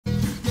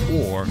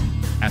or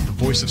at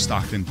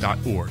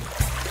thevoiceofstockton.org.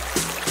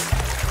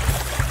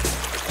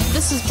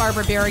 This is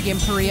Barbara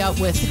Berrigan-Perea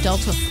with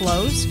Delta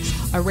Flows,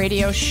 a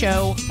radio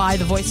show by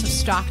the Voice of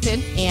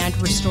Stockton and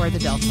Restore the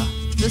Delta.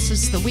 This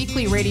is the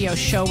weekly radio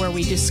show where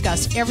we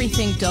discuss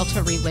everything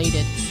Delta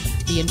related: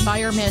 the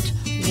environment,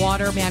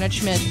 water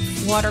management,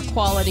 water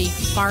quality,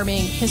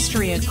 farming,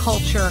 history and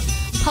culture,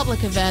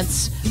 public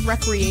events,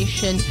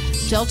 recreation,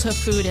 Delta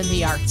food, and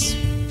the arts.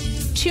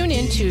 Tune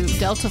into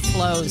Delta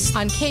Flows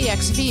on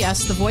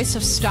KXVS, the Voice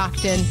of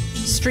Stockton,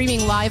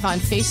 streaming live on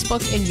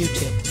Facebook and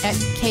YouTube at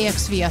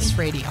KXVS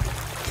Radio.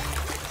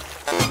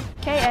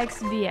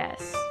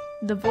 KXVS,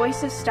 the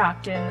Voice of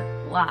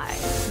Stockton,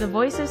 live. The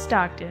Voice of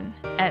Stockton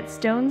at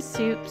Stone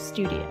Soup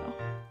Studio.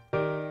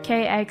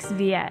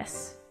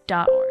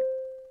 KXVS.org.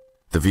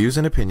 The views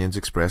and opinions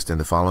expressed in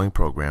the following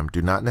program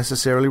do not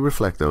necessarily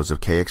reflect those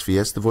of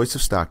KXVS, the Voice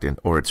of Stockton,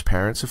 or its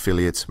parents,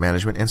 affiliates,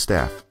 management, and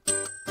staff.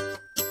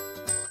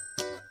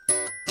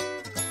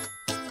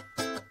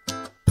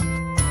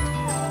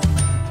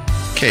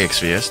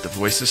 KXVS, the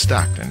Voice of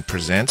Stockton,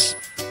 presents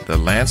The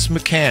Lance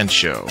McHan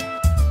Show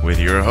with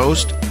your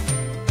host,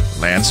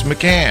 Lance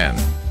McHan.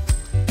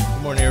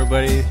 Good morning,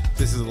 everybody.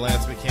 This is the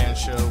Lance McHan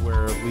Show,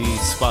 where we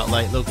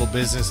spotlight local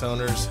business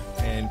owners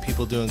and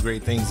people doing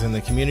great things in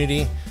the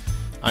community.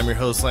 I'm your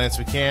host, Lance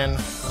McHan.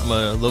 I'm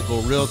a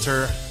local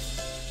realtor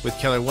with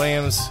Keller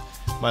Williams.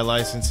 My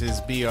license is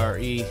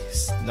BRE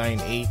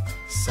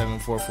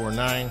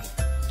 987449.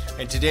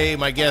 And today,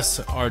 my guests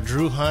are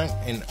Drew Hunt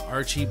and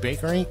Archie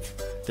Bakerink.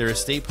 They're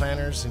estate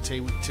planners, and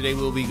today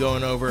we'll be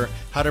going over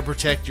how to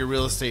protect your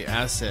real estate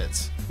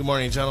assets. Good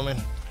morning, gentlemen.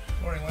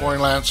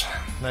 Morning, Lance.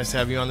 Nice to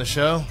have you on the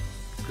show.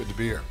 Good to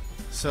be here.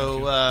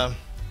 So,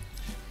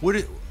 what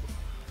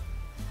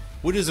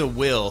is a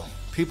will?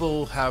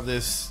 People have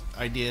this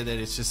idea that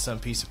it's just some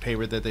piece of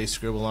paper that they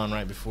scribble on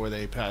right before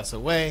they pass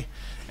away,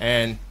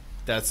 and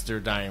that's their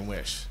dying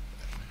wish.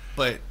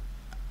 But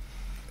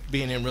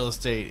being in real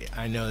estate,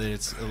 I know that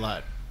it's a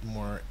lot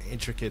more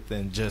intricate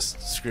than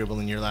just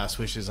scribbling your last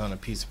wishes on a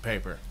piece of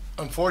paper.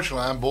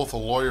 Unfortunately, I'm both a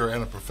lawyer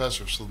and a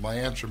professor, so my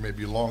answer may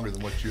be longer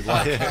than what you'd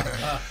like.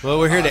 Well,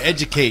 we're here to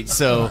educate,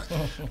 so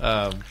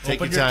take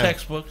Open your time.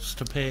 textbooks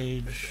to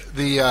page.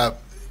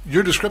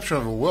 Your description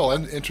of a will,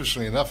 and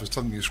interestingly enough, is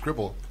something you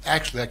scribble.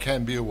 Actually, that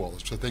can be a will.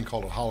 It's a thing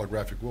called a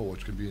holographic will,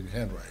 which can be in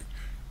handwriting.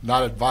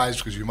 Not advised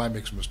because you might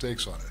make some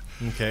mistakes on it.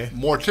 Okay.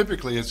 More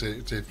typically, it's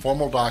a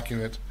formal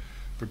document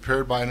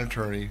prepared by an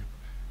attorney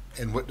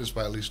and witnessed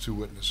by at least two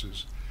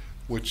witnesses,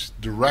 which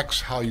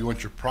directs how you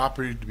want your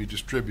property to be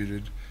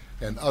distributed,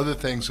 and other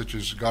things such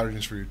as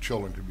guardians for your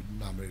children can be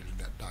nominated in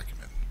that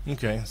document.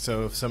 Okay,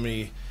 so if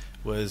somebody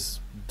was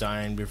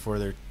dying before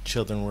their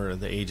children were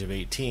the age of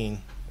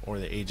 18 or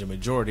the age of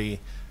majority,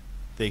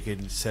 they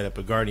could set up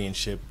a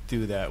guardianship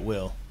through that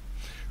will.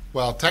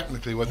 Well,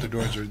 technically what they're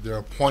doing is they're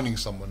appointing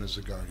someone as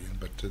a guardian,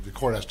 but the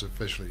court has to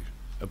officially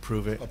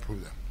approve them.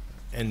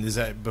 And is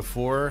that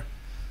before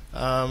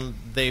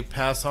they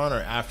pass on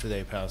or after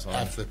they pass on?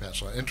 After they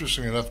pass on.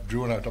 Interestingly enough,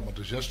 Drew and I were talking about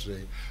this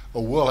yesterday,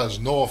 a will has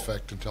no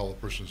effect until the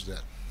person's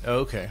dead.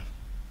 Okay.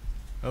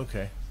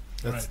 Right.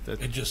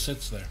 It just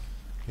sits there.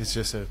 It's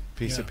just a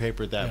piece of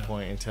paper at that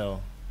point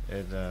until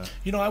it... I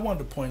wanted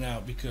to point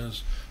out,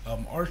 because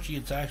Archie,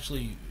 it's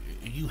actually,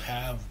 you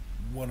have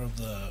one of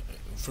the,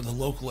 for the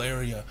local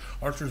area,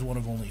 Archer's one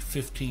of only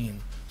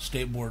 15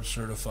 state board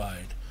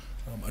certified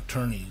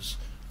attorneys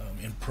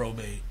in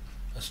probate,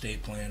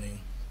 estate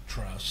planning,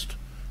 trust.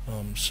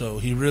 So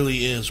he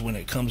really is, when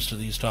it comes to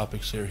these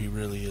topics here, he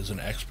really is an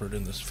expert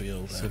in this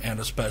field and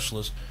a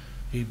specialist.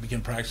 He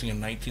began practicing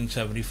in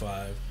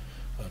 1975.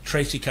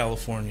 Tracy,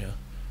 California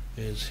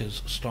is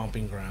his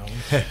stomping ground,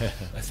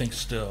 I think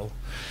still.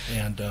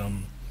 And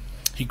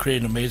he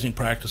created an amazing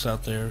practice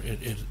out there.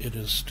 It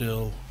is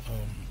still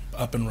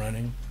up and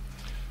running.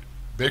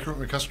 Baker,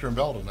 McCusker, and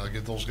Belden. I'll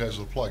give those guys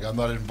a plug. I'm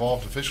not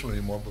involved officially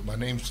anymore, but my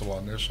name's still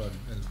on there. So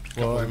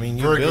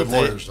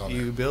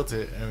you built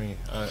it. I mean,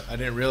 I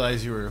didn't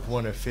realize you were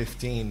one of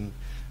 15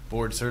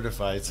 board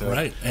certified. So,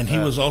 right, and he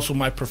was also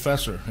my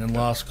professor in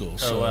law school.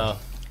 So, oh, wow.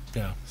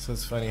 Yeah. So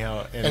it's funny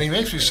how... And he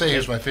makes me say he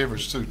was my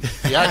favorite student.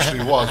 He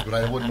actually was, but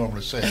I wouldn't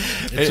normally say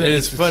it.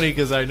 It's funny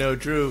because I know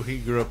Drew, he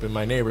grew up in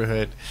my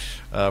neighborhood.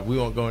 We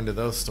won't go into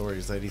those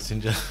stories, ladies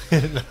and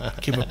gentlemen.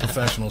 Keep it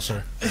professional,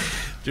 sir.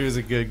 Drew's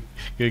a good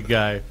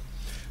guy.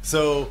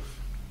 So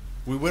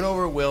we went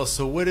over will.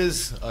 So what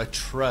is a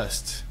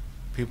trust?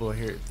 People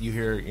hear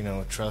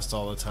trust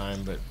all the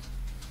time, but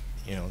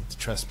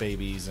trust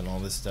babies and all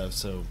this stuff.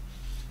 So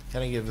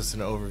kind of give us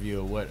an overview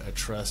of what a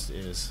trust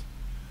is.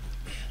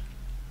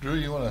 Drew,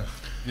 you want to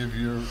give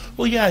your...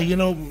 Well, yeah,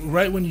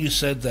 right when you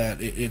said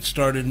that, it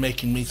started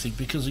making me think,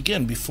 because,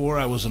 again, before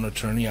I was an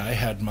attorney, I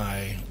had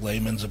my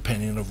layman's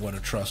opinion of what a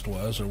trust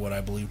was or what I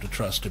believed a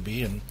trust to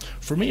be, and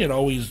for me it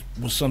always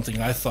was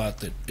something I thought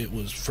that it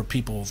was for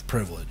people of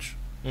privilege.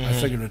 Mm-hmm. I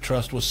figured a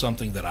trust was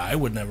something that I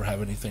would never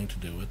have anything to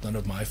do with. None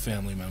of my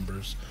family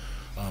members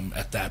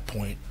at that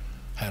point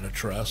had a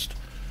trust.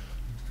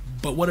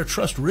 But what a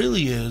trust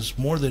really is,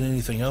 more than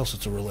anything else,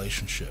 it's a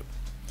relationship.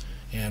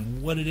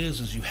 And what it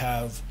is you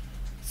have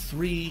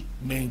three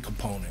main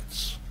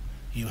components.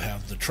 You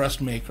have the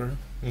trust maker.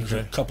 There's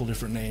a couple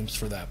different names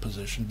for that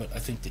position, but I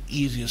think the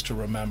easiest to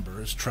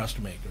remember is trust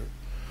maker.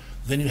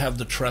 Then you have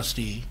the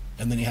trustee,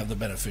 and then you have the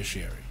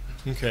beneficiary.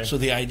 Okay. So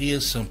the idea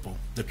is simple.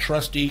 The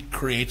trustee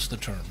creates the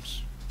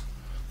terms.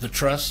 The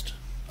trust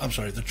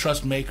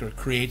maker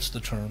creates the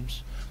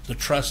terms. The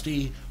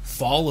trustee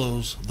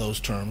follows those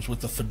terms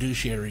with the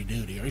fiduciary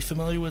duty. Are you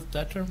familiar with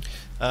that term?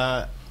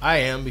 I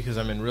am, because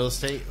I'm in real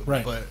estate,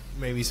 right. But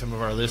maybe some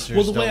of our listeners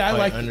well, the don't way I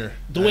quite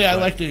like I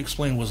like to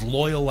explain was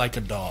loyal like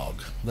a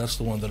dog. That's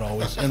the one that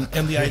always and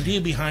the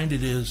idea behind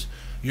it is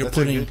you're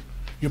putting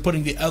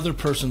the other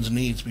person's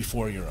needs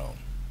before your own.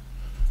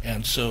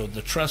 And so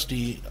the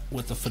trustee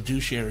with the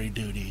fiduciary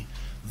duty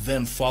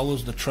then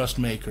follows the trust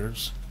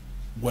makers,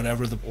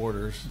 whatever the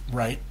orders,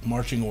 right,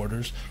 marching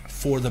orders,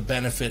 for the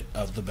benefit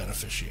of the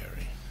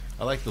beneficiary.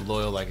 I like the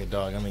loyal like a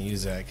dog. I'm going to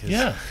use that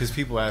because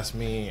people ask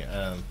me,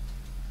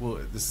 well,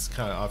 this is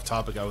kind of off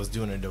topic. I was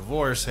doing a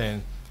divorce,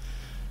 and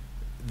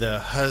the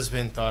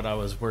husband thought I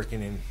was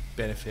working in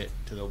benefit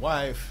to the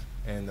wife,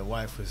 and the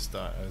wife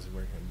thought I was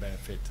working in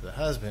benefit to the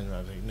husband. And I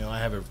was like, no, I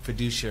have a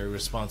fiduciary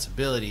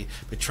responsibility,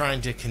 but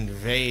trying to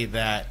convey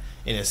that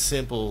in a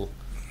simple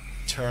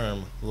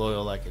term,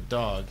 loyal like a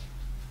dog,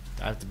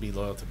 I have to be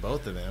loyal to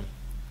both of them.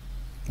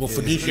 Well,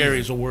 fiduciary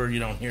is a word you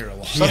don't hear a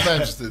lot.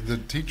 Sometimes the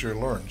teacher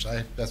learns.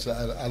 I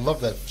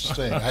love that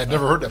saying. I had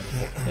never heard that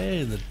before.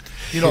 Hey,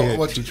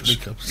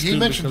 he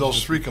mentioned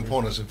those three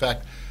components. In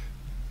fact,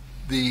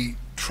 the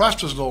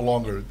trust is no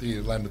longer the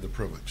land of the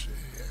privilege.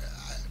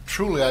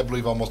 Truly, I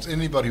believe almost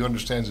anybody who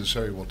understands this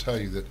area will tell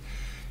you that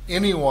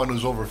anyone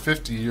who's over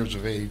 50 years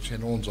of age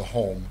and owns a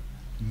home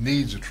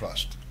needs a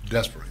trust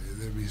desperately.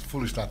 They'd be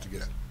foolish not to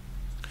get it.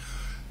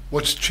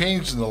 What's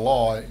changed in the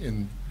law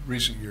in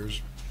recent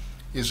years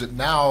is that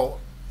now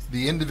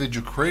the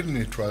individual creating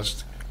the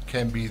trust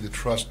can be the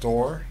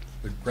trustor,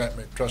 the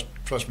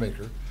trust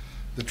maker,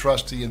 the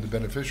trustee, and the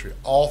beneficiary.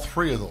 All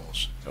three of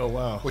those. Oh,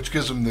 wow. Which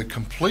gives them the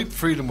complete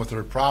freedom with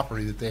their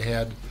property that they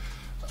had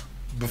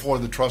before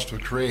the trust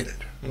was created.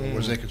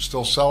 Whereas they could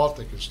still sell it,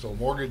 they could still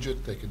mortgage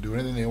it, they could do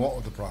anything they want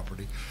with the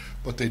property,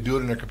 but they do it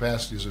in their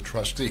capacity as a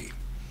trustee.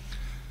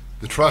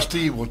 The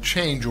trustee will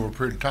change over a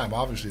period of time.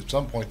 Obviously, at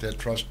some point, the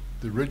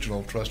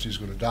original trustee is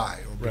going to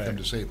die or become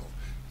disabled,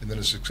 and then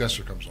a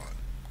successor comes on.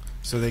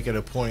 So they could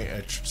appoint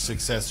a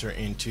successor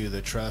into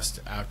the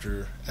trust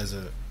as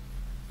a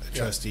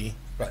trustee?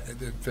 Right.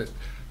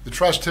 The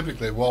trust,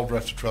 typically, a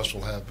well-drafted trust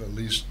will have at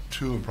least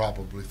 2 and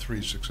probably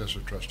 3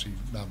 successor trustee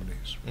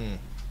nominees.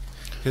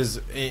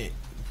 Because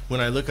when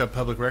I look up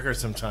public records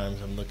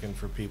sometimes, I'm looking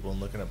for people and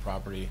looking at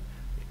property,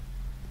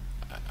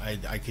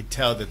 I could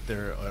tell that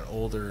they're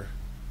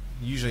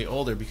usually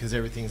older because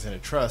everything's in a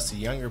trust. The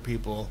younger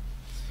people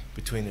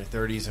between their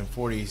 30s and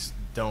 40s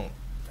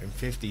and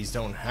 50s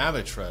don't have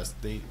a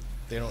trust. They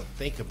don't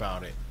think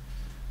about it.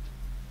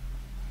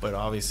 But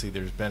obviously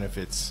there's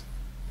benefits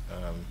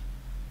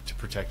to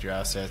protect your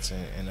assets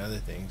and other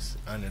things,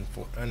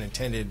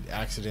 unintended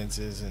accidents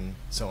and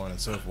so on and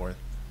so forth.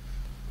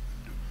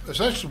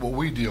 Essentially what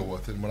we deal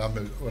with, and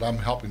what I'm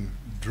helping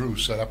Drew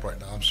set up right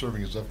now, I'm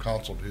serving as of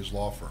counsel to his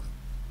law firm.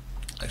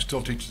 I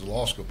still teach at the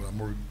law school, but I'm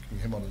working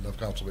him on an of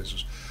counsel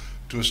basis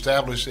to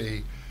establish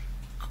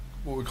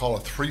what we call a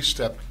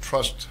 3-step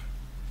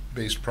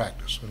trust-based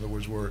practice. In other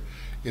words, where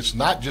it's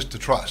not just the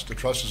trust. The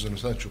trust is an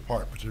essential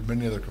part, but there are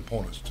many other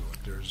components to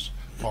it. There's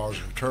powers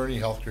of attorney,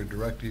 healthcare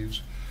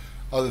directives,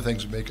 other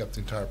things that make up the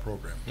entire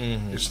program.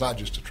 It's not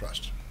just a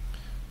trust.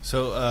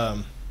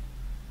 So,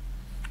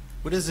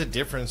 what is the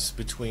difference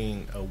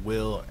between a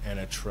will and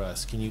a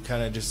trust? Can you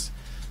kind of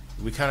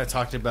we kind of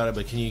talked about it,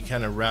 but can you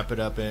kind of wrap it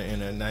up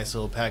in a nice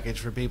little package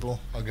for people?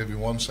 I'll give you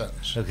one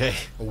sentence. Okay.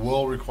 A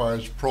will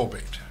requires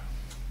probate.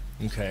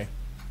 Okay.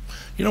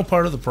 You know,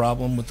 part of the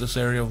problem with this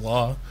area of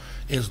law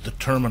is the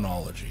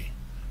terminology.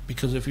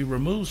 Because if you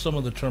remove some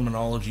of the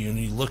terminology and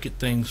you look at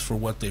things for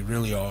what they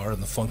really are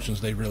and the functions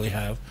they really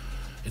have,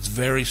 it's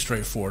very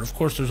straightforward. Of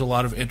course, there's a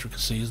lot of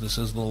intricacies. This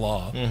is the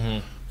law.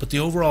 But the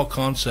overall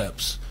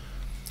concepts,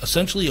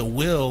 essentially a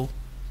will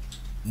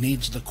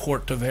needs the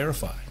court to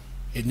verify.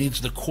 It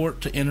needs the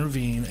court to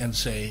intervene and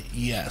say,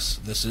 yes,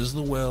 this is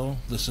the will,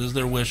 this is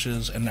their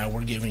wishes, and now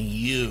we're giving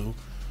you,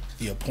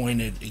 the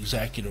appointed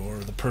executor or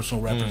the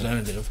personal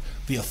representative,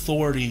 the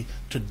authority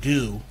to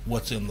do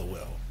what's in the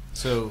will.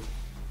 So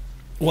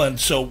what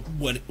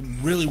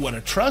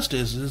a trust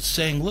is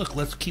saying, look,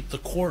 let's keep the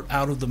court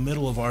out of the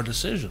middle of our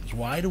decisions.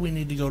 Why do we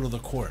need to go to the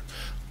court?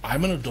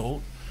 I'm an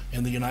adult.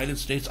 In the United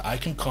States, I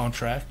can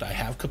contract. I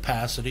have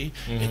capacity.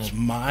 It's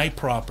my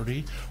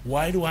property.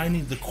 Why do I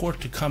need the court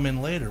to come in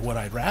later? What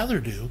I'd rather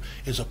do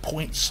is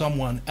appoint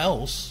someone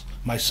else,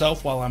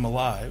 myself while I'm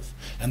alive,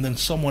 and then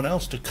someone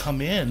else to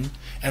come in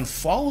and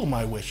follow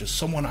my wishes,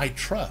 someone I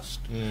trust.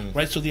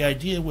 Right? So the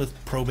idea with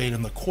probate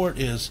in the court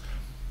is,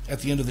 at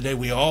the end of the day,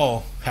 we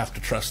all have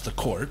to trust the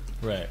court.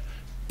 Right.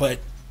 But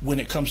when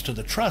it comes to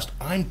the trust,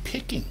 I'm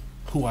picking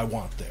who I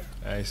want there.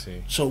 I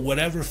see. So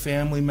whatever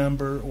family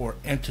member or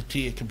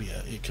entity, it can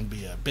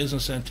be a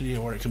business entity,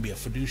 or it can be a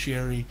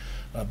fiduciary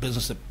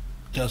business that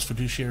does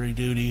fiduciary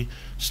duty,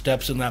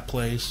 steps in that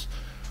place.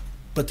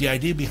 But the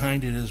idea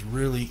behind it is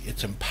really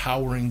it's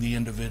empowering the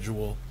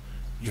individual.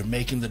 You're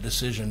making the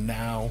decision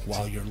now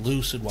while you're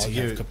lucid, while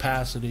you have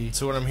capacity.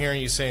 So what I'm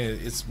hearing you saying,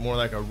 it's more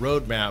like a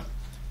roadmap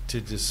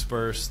to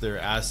disperse their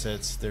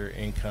assets, their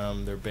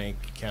income, their bank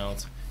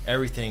accounts,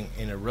 everything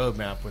in a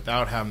roadmap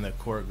without having the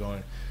court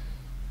going,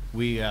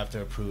 we have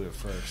to approve it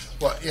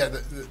first. Well, yeah,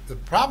 the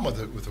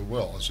problem with the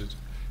will is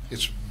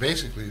it's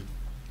basically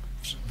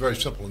very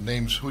simple. It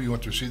names who you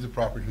want to receive the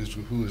property,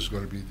 who is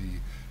going to be the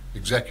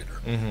executor.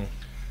 Mm-hmm.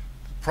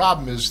 The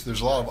problem is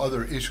there's a lot of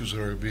other issues that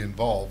are going to be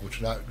involved, which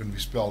are not going to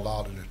be spelled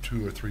out in a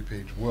 2 or 3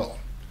 page will.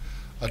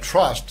 A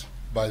trust,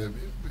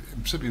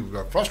 some people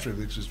are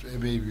frustrated because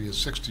it may be a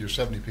 60 or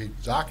 70 page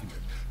document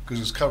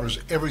because it covers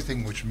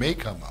everything which may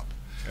come up.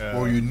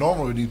 Where you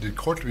normally need the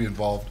court to be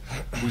involved,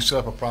 we set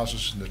up a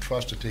process in the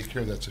trust to take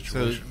care of that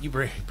situation. So you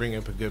bring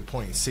up a good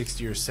point,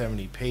 60 or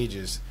 70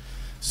 pages.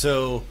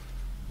 So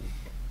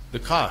the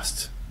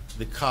cost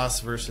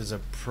versus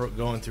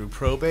going through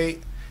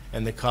probate,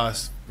 and the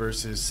cost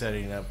versus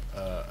setting up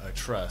a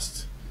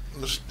trust.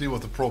 Let's deal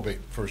with the probate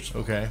first.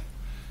 Okay.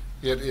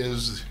 It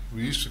is,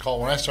 we used to call,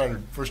 when I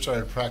first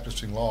started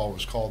practicing law, it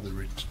was called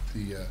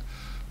the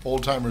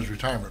old timers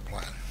retirement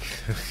plan.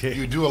 Okay.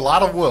 You do a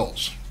lot of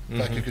wills. In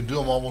fact, you can do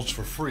them almost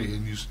for free,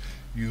 and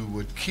you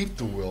would keep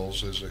the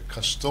wills as a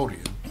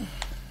custodian.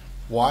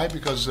 Why?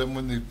 Because then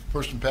when the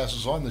person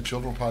passes on, the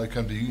children will probably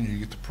come to you and you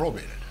get to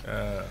probate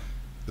it.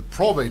 The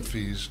probate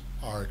fees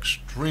are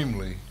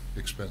extremely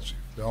expensive.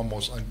 They're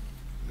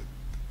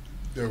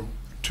they're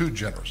too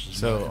generous.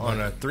 So on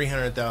a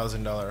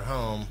 $300,000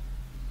 home,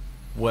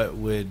 what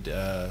would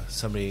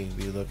somebody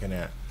be looking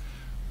at?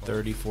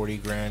 30, 40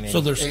 grand?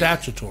 So they're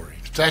statutory.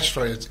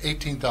 Statutory, it's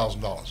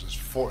 $18,000. It's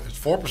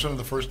 4% of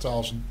the first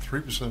 1,000,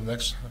 3% of the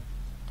next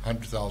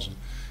 100,000,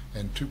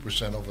 and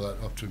 2% over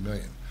that up to $1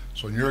 million.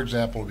 So in your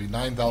example, it would be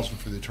 $9,000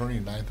 for the attorney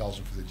and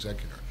 $9,000 for the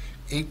executor.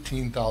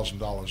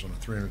 $18,000 on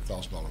a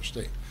 $300,000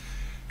 estate.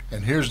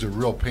 And here's the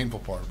real painful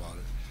part about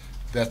it.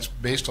 That's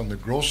based on the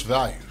gross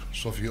value.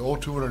 So if you owe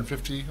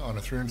 $250,000 on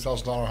a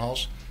 $300,000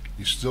 house,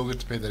 you still get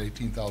to pay that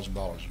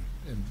 $18,000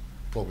 in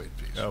probate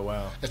fees. Oh,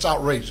 wow. It's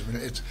outrageous. I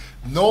mean, it's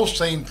no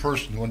sane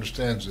person who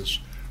understands this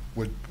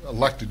would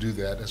elect to do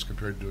that as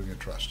compared to doing a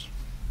trust.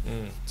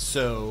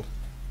 So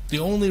the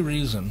only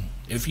reason,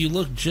 if you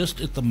look just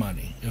at the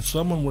money, if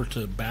someone were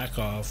to back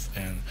off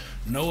and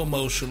no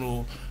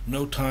emotional,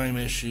 no time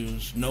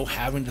issues, no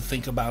having to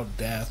think about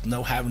death,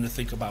 no having to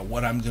think about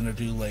what I'm going to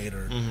do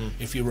later,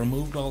 if you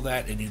removed all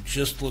that and you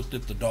just looked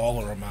at the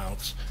dollar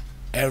amounts,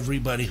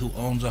 everybody who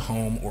owns a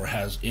home or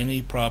has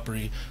any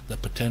property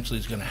that potentially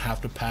is going to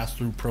have to pass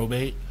through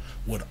probate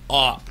would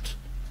opt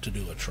to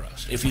do a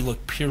trust if you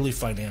look purely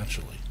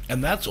financially.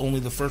 And that's only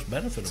the first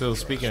benefit of So a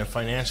trust. speaking of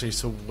financially,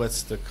 so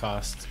what's the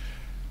cost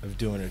of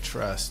doing a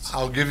trust?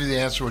 I'll give you the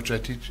answer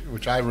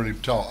which I really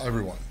tell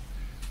everyone.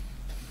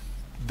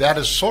 That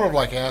is sort of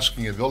like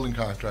asking a building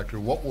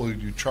contractor, what will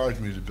you charge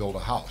me to build a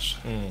house?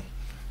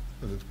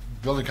 The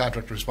building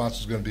contractor response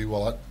is going to be,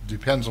 well, it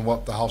depends on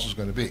what the house is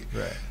going to be.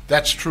 Right.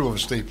 That's true of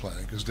estate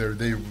planning because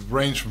they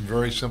range from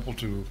very simple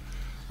to,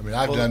 I mean,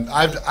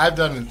 I've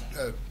done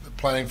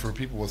planning for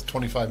people with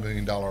 $25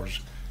 million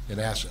in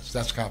assets.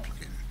 That's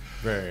complicated.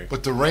 Very.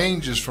 But the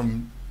range is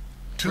from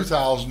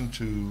 $2,000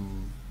 to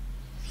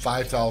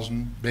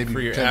 $5,000, maybe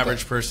For your $10,000.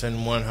 average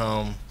person, one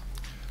home,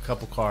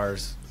 couple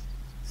cars,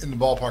 in the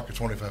ballpark of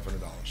 $2,500.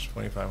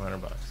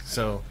 $2,500.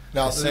 So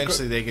Now,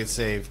 essentially, they could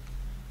save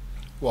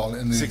Well,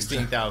 in the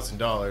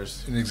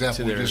 $16,000. in the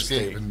example we just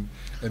estate. gave, and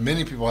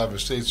many people have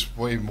estates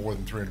way more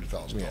than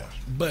 $300,000. Yeah.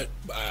 But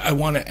I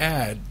want to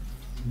add,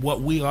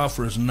 what we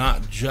offer is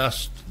not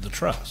just the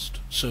trust.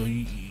 So,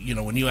 you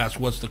know, when you ask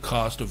what's the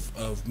cost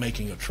of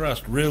making a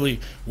trust, really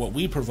what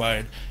we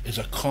provide is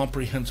a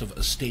comprehensive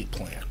estate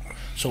plan.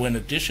 So in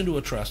addition to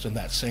a trust and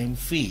that same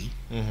fee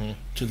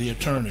to the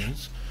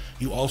attorneys,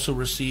 you also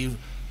receive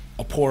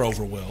a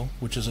pour-over will,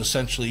 which is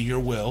essentially your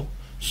will.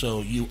 So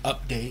you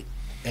update,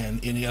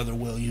 and any other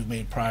will you've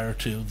made prior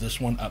to,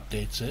 this one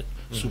updates it,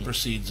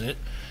 supersedes it,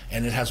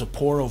 and it has a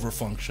pour-over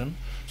function.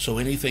 So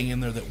anything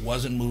in there that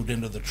wasn't moved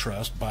into the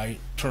trust by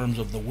terms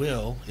of the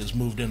will is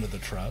moved into the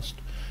trust.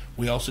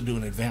 We also do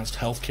an advanced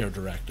health care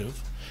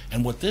directive.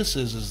 And what this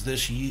is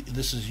this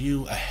is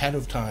you ahead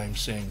of time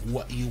saying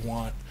what you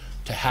want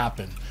to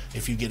happen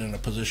if you get in a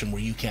position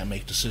where you can't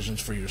make decisions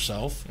for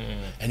yourself.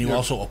 And you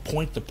also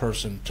appoint the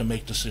person to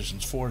make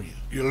decisions for you.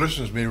 Your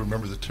listeners may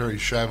remember the Terry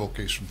Schiavo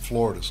case from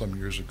Florida some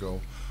years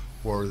ago,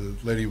 where the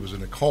lady was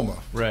in a coma.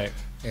 Right.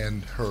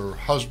 And her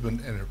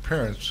husband and her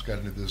parents got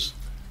into this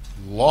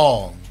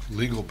long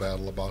legal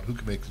battle about who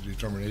could make the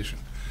determination.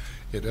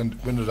 It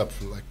ended up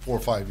for like 4 or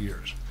 5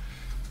 years.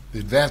 The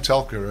advanced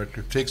health care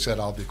directive takes that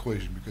out of the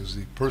equation because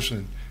the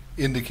person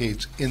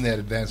indicates in that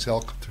advanced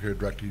health care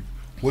directive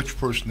which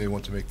person they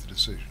want to make the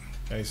decision.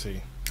 I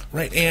see.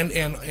 Right,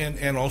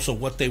 and also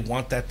what they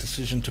want that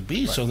decision to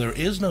be. Right. So there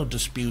is no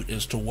dispute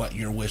as to what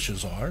your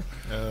wishes are.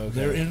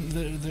 Okay.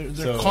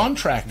 They're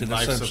contracted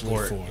life essentially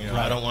support, for. You know,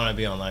 right. I don't want to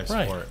be on life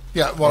support.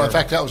 Yeah, well, in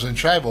fact, that was in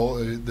Tribal.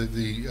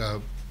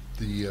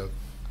 The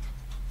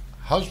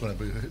husband,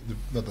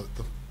 the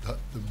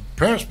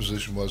parents'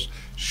 position was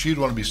she'd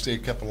want to be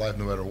kept alive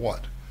no matter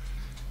what.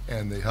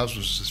 And the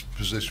husband's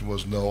position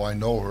was, no, I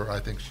know her. I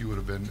think she would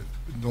have been,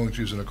 knowing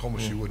she was in a coma,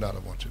 she would not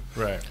have wanted to.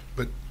 Right.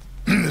 But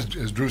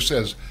as Drew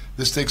says,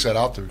 this takes that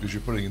out there because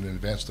you're putting it in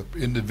advance the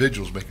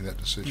individuals making that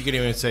decision. You can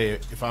even say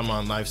if I'm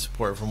on life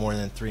support for more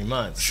than 3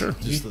 months. Sure.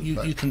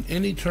 You can,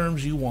 any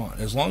terms you want.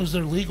 As long as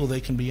they're legal,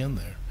 they can be in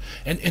there.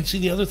 And see,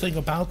 the other thing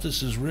about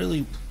this is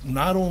really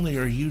not only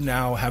are you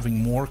now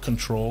having more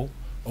control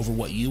over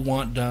what you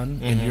want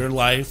done in your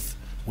life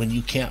when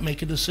you can't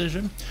make a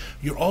decision,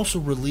 you're also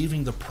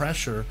relieving the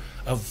pressure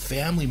of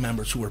family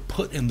members who are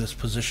put in this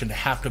position to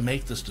have to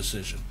make this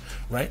decision,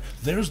 right?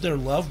 There's their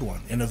loved one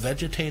in a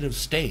vegetative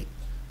state,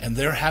 and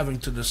they're having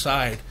to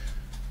decide,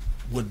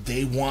 would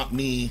they want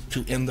me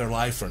to end their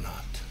life or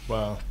not?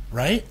 Wow.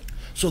 Right?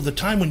 So the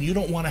time when you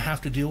don't want to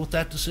have to deal with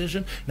that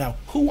decision, now,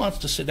 who wants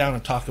to sit down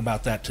and talk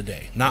about that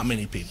today? Not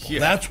many people. Yeah.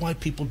 That's why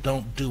people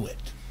don't do it.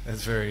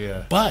 That's very,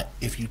 But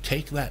if you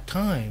take that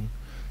time,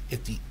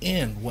 at the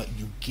end, what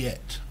you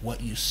get, what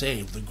you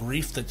save, the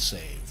grief that's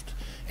saved,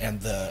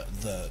 and the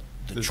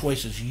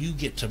choices you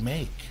get to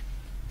make.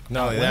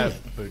 Not only that,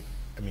 but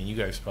I mean, you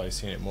guys have probably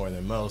seen it more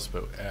than most,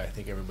 but I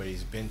think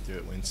everybody's been through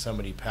it. When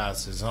somebody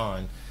passes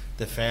on,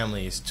 the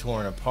family is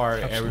torn apart.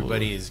 Absolutely.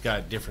 Everybody has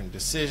got different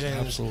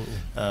decisions. Absolutely.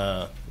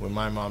 When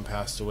my mom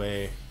passed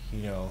away,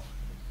 you know,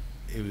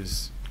 it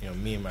was, you know,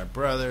 me and my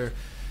brother,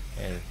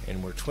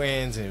 and we're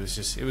twins, and it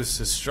was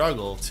a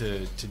struggle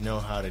to know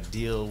how to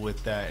deal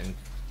with that and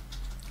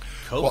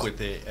cope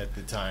with it at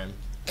the time.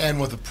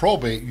 And with the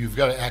probate, you've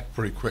got to act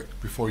pretty quick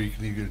before you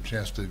can even get a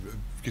chance to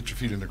get your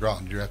feet in the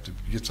ground. You have to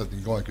get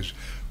something going, because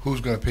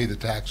who's going to pay the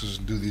taxes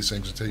and do these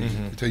things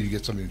until you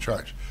get somebody in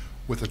charge?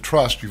 With a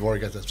trust, you've already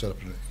got that set up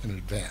in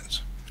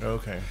advance.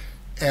 Okay.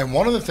 And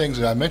one of the things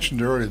that I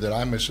mentioned earlier that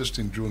I'm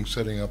assisting Drew in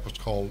setting up what's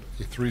called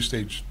a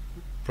 3-stage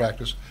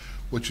practice,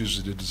 which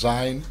is the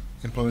design,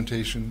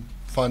 implementation,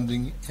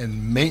 funding,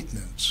 and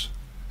maintenance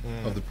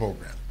of the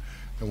program.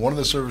 And one of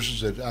the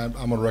services that I'm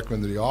going to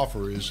recommend that he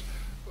offer is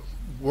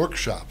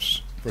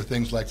workshops for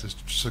things like the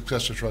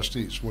successor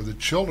trustees, where the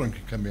children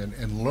can come in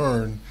and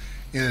learn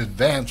in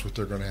advance what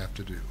they're going to have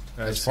to do.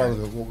 That's part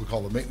of what we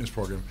call the maintenance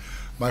program.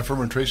 My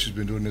firm in Tracy's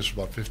been doing this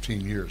for about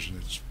 15 years,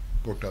 and it's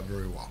worked out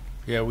very well.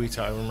 Yeah,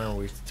 I remember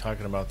we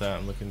talking about that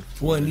and looking.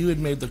 Well, and you had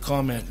made the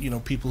comment, you know,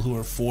 people who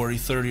are 40,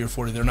 30 or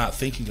 40, they're not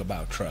thinking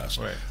about trust.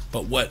 Right.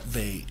 But what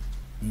they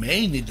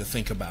may need to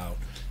think about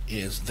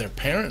is their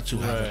parents who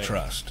have a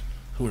trust,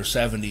 who are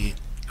 70,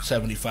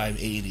 75,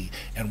 80,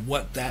 and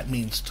what that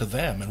means to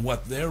them and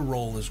what their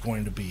role is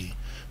going to be.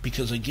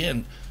 Because,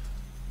 again,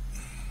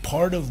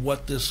 part of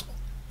what this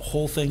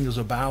whole thing is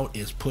about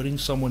is putting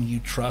someone you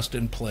trust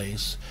in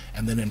place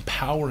and then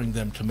empowering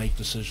them to make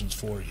decisions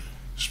for you.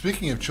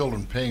 Speaking of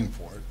children paying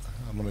for it,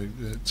 I'm going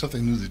to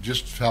something new that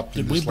just happened.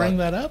 Did we bring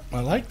that up? I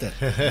like that.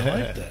 I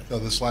like that. No,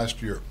 this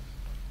last year.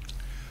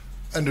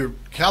 Under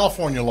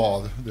California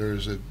law, there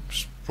is a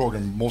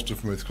program most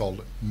of them is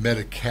called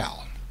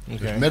Medi-Cal. Okay.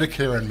 There's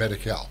Medicare and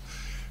Medi-Cal.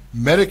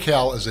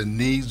 Medi-Cal is a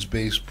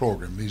needs-based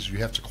program. It means you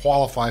have to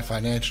qualify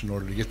financially in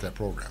order to get that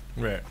program.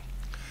 Right.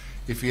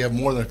 If you have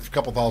more than a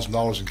couple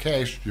 $1,000s in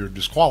cash, you're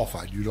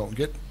disqualified. You don't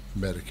get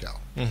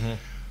Medi-Cal.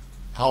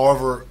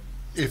 However,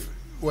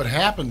 what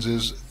happens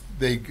is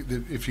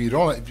if you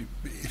have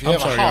a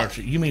house,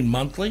 Archie, you mean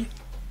monthly?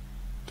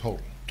 Total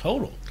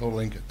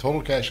income,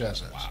 total cash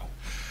assets. Wow.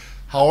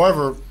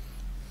 However,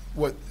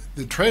 what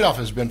the trade-off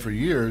has been for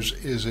years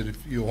is that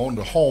if you owned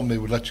a home, they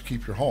would let you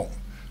keep your home.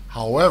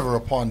 However,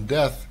 upon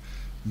death,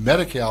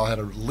 Medi-Cal had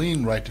a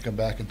lien right to come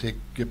back and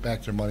get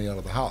back their money out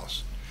of the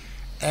house.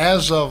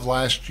 As of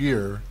last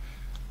year,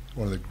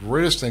 one of the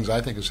greatest things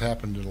I think has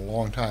happened in a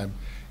long time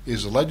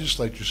is the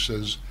legislature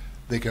says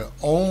they can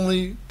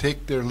only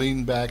take their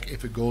lien back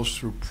if it goes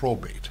through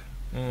probate.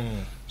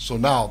 So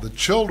now the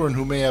children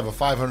who may have a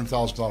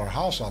 $500,000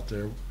 house out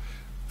there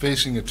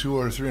facing a $200,000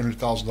 or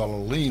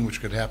 $300,000 lien, which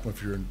could happen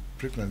if you're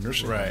particularly in a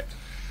nursing home,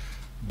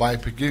 by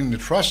getting the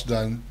trust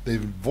done,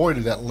 they've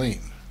avoided that lien.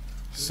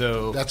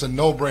 So that's a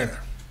no-brainer.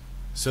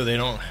 So they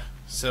don't.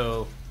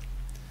 So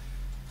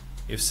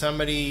if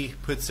somebody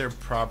puts their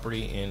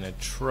property in a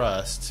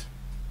trust,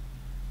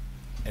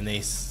 and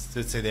let's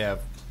say they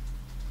have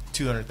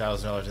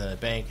 $200,000 in the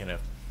bank and a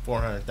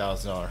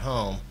 $400,000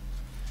 home,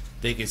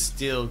 they could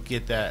still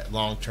get that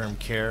long-term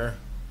care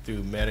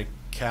through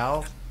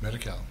Medi-Cal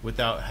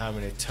without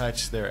having to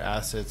touch their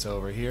assets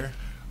over here.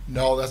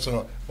 No, that's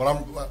a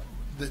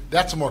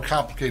more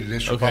complicated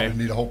issue. Okay.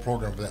 Probably need a whole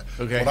program for that.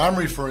 Okay. What I'm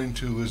referring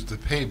to is the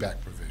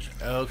payback provision.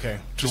 Okay.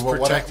 Just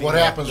what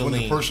happens when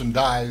the person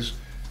dies?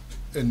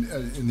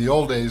 In the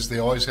old days, they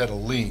always had a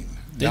lien.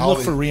 They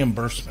look for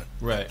reimbursement.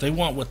 Right. They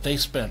want what they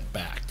spent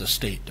back. The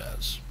state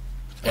does.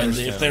 And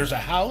if there's a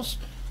house,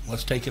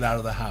 Let's take it out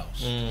of the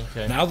house.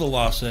 Okay. Now the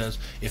law says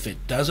if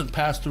it doesn't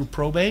pass through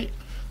probate,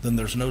 then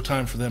there's no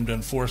time for them to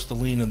enforce the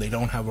lien, and they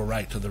don't have a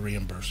right to the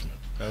reimbursement.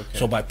 Okay.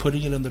 So by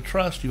putting it in the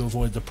trust, you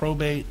avoid the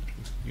probate.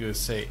 You would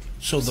say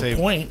So the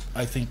point,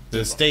 I think,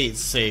 the state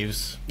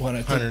saves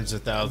hundreds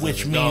of thousands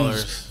which of means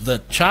dollars. the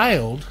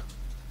child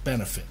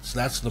benefits.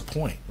 That's the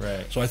point.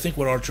 Right. So I think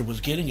what Archer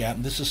was getting at,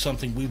 and this is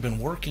something we've been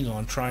working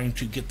on, trying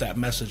to get that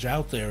message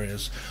out there,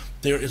 is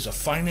there is a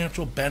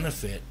financial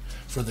benefit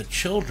for the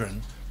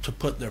children to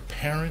put their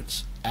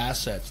parents'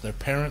 assets, their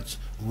parents'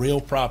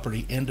 real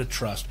property into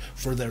trust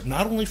for their,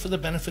 not only for the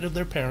benefit of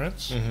their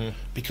parents,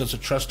 because a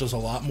trust does a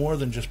lot more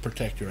than just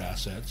protect your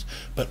assets,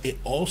 but it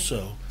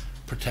also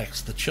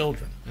protects the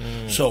children.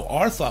 So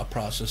our thought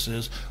process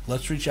is,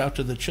 let's reach out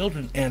to the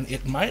children, and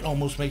it might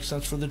almost make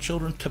sense for the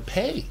children to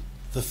pay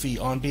the fee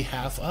on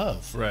behalf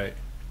of. Right.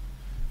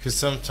 Because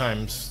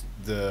sometimes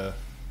the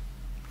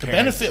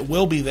benefit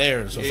will be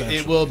theirs eventually.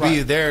 It will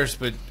be theirs,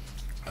 but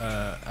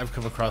I've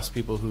come across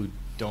people who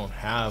don't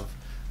have,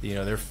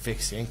 their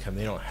fixed income.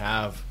 They don't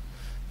have,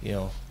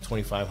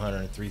 $2,500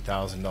 and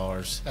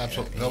 $3,000.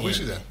 Absolutely. No, we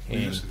see that. We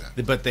do see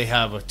that. But they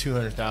have a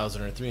 $200,000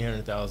 or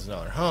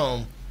 $300,000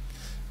 home,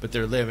 but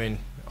they're living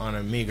on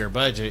a meager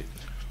budget,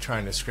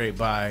 trying to scrape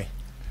by.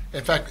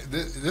 In fact,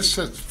 this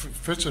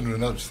fits into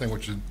another thing,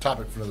 which is a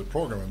topic for another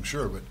program, I'm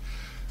sure. But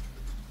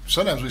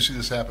sometimes we see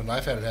this happen.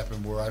 I've had it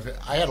happen where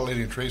I had a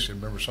lady in Tracy, I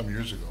remember some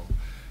years ago,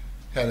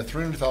 had a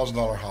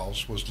 $300,000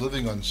 house, was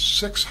living on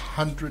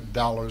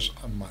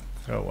 $600 a month.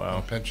 Oh, wow.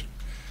 On pension.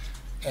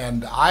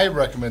 And I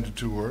recommended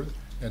to her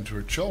and to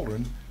her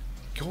children,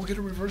 go get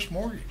a reverse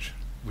mortgage,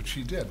 which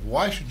she did.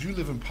 Why should you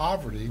live in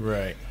poverty?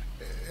 Right.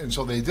 And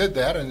so they did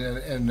that,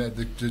 and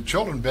the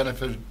children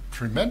benefited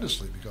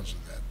tremendously because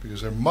of that,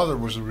 because their mother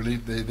was a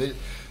relief. They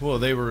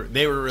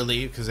were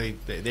relieved because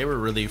they were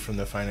relieved from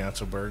the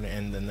financial burden,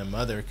 and then the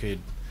mother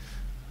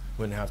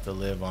wouldn't have to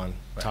live on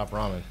top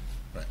ramen.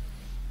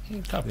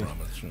 Top ramen.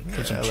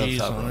 Put some I love cheese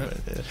top on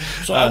ramen. it.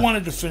 So I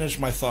wanted to finish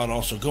my thought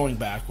also going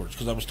backwards,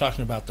 because I was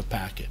talking about the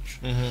package.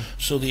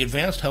 So the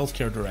Advanced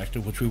Healthcare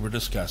Directive, which we were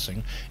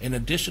discussing, in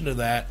addition to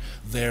that,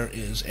 there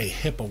is a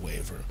HIPAA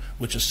waiver,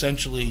 which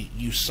essentially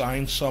you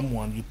sign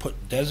someone, you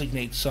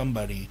designate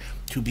somebody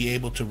to be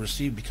able to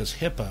receive, because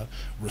HIPAA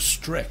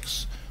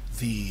restricts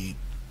the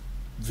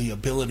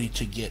ability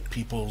to get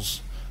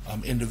people's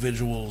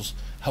individuals'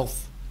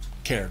 health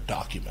care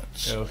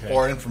documents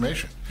or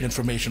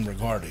information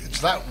regarding.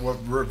 It's not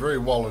very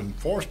well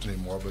enforced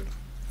anymore, but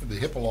the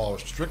HIPAA law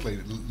is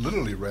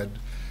literally read,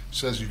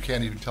 says you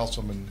can't even tell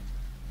someone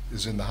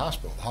is in the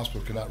hospital. The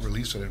hospital cannot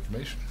release that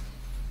information.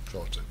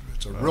 So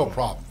it's a real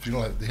problem. If you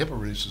don't have the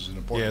HIPAA release is an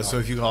important. Yeah. So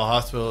if you call a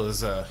hospital,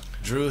 is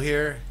Drew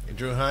here?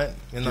 Drew Hunt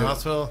in the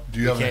hospital? Do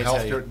you have a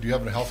healthcare? Do you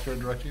have a healthcare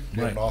directive? Do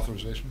you have an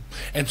authorization?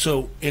 And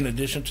so, in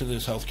addition to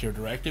this healthcare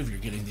directive, you're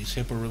getting these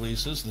HIPAA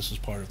releases. This is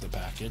part of the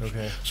package.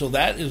 Okay. So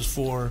that is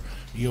for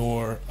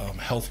your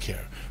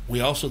healthcare.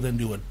 We also then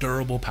do a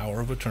durable power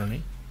of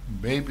attorney.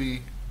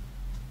 Maybe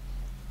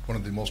one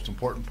of the most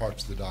important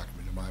parts of the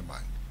document, in my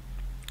mind,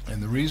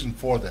 and the reason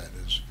for that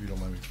is, if you don't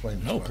mind me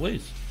explaining. No,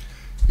 please.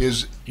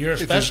 You're a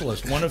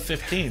specialist, one of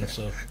 15.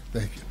 So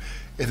thank you.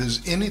 If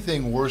there's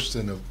anything worse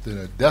than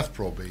a death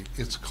probate,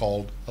 it's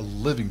called a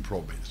living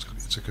probate.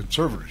 It's a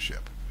conservatorship.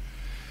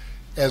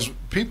 As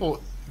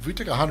people, if we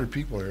take 100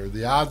 people here,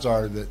 the odds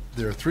are that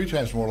they're 3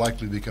 times more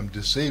likely to become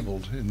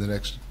disabled in the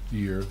next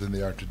year than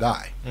they are to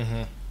die.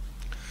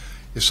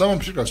 If someone,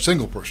 particularly a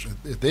single person,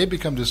 if they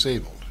become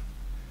disabled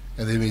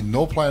and they made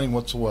no planning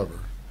whatsoever,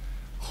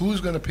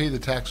 who's going to pay the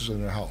taxes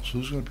on their house?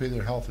 Who's going to pay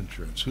their health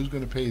insurance? Who's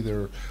going to pay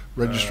their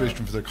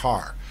registration for their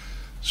car?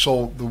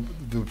 So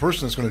the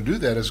person that's going to do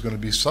that is going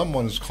to be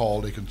someone who's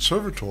called a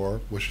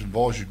conservator, which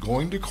involves you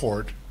going to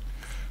court,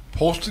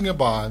 posting a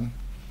bond,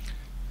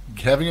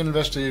 having an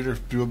investigator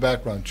do a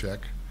background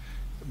check.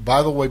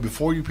 By the way,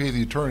 before you pay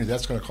the attorney,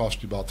 that's going to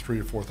cost you about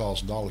 $3,000 or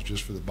 $4,000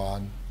 just for the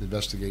bond, the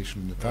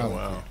investigation, and the filing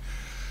fee.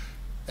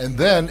 And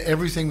then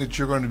everything that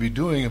you're going to be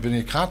doing of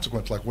any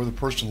consequence, like where the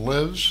person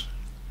lives,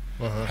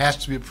 has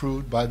to be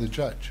approved by the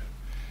judge.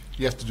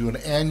 You have to do an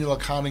annual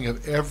accounting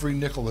of every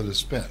nickel that is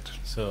spent.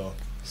 So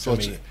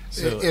it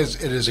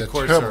is the a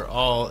courts terrible. Are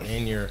all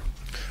in your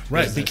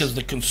business. Because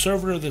the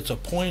conservator that's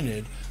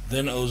appointed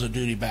then owes a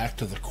duty back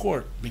to the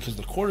court, because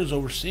the court is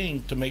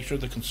overseeing to make sure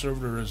the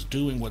conservator is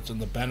doing what's in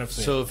the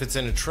benefit. So if it's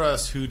in a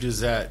trust, who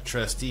does that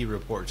trustee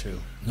report to?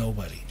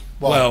 Nobody.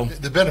 Well,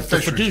 the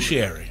beneficiary, the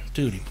fiduciary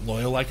duty,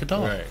 loyal like a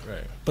dog.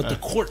 Right. But the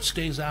court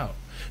stays out.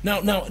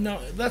 Now,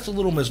 that's a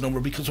little misnomer,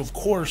 because, of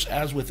course,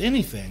 as with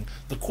anything,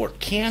 the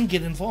court can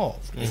get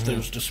involved. If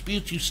there's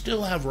disputes, you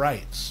still have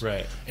rights.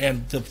 Right.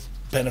 And the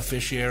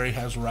beneficiary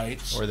has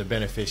rights. Or the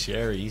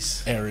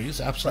beneficiaries.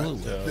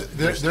 Absolutely. Right.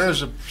 There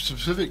is a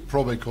specific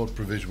probate code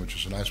provision, which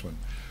is a nice one,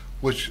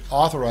 which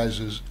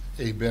authorizes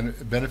a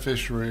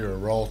beneficiary or a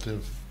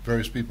relative,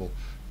 various people,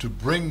 to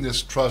bring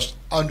this trust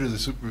under the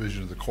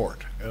supervision of the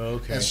court.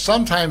 Okay. And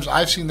sometimes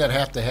I've seen that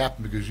have to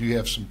happen because you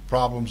have some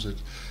problems that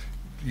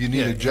you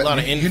need a lot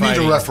of you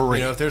infighting. need a referee.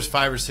 You know, if there's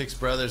 5 or 6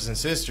 brothers and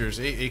sisters,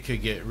 it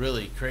could get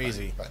really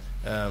crazy. Right.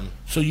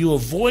 So you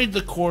avoid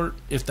the court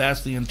if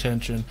that's the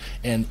intention,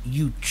 and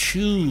you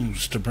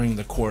choose to bring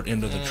the court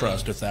into the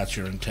trust if that's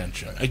your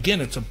intention.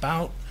 Again, it's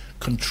about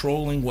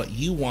controlling what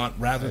you want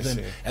rather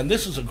than, and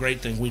this is a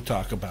great thing we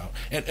talk about.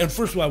 And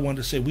first of all, I wanted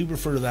to say we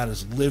refer to that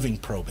as living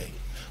probate.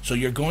 So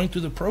you're going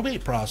through the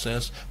probate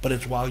process, but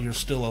it's while you're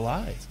still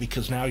alive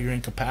because now you're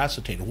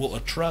incapacitated. Well, a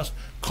trust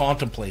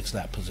contemplates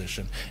that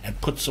position and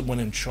puts someone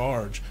in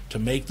charge to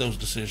make those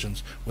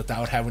decisions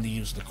without having to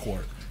use the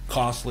court.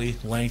 Costly,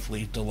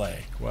 lengthy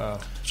delay.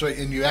 Wow. So,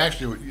 and you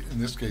actually, in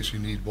this case, you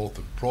need both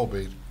the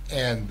probate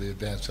and the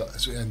advance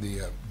and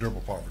the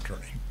durable power of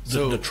attorney.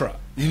 The trust.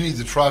 You need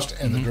the trust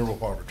and the durable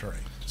power of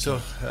attorney. So,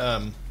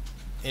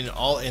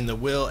 in the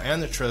will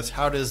and the trust,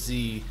 how does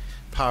the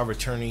power of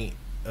attorney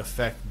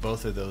affect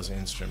both of those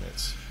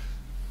instruments?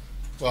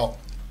 Well,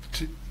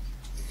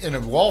 in a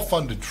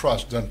well-funded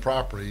trust done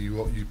properly,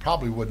 you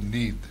probably wouldn't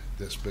need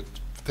this, but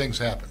things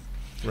happen.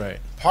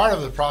 Right. Part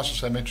of the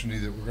process I mentioned to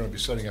you that we're going to be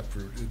setting up,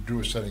 Drew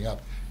is setting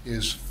up,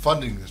 is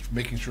funding this,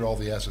 making sure all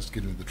the assets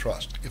get into the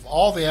trust. If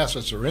all the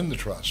assets are in the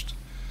trust,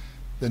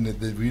 then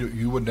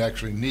you wouldn't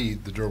actually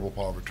need the durable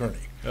power of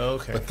attorney.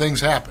 Okay. But things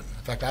happen.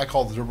 In fact, I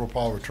call the durable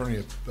power of attorney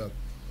a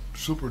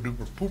super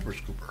duper pooper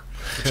scooper.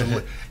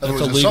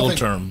 That's a legal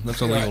term.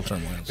 That's a legal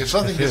term, Lance. If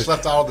something gets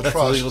left out of the That's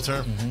trust, a legal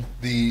term.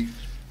 the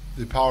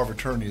power of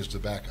attorney is the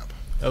backup.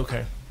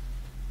 Okay.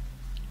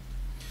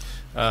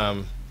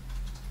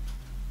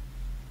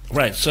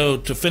 Right. So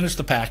to finish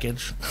the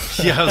package,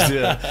 so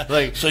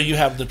you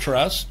have the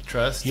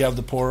trust, you have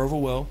the pour over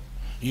will,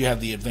 you have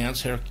the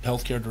advanced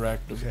healthcare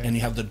directive, and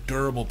you have the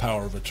durable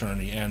power of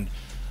attorney. And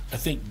I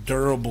think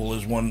durable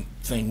is one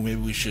thing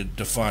maybe we should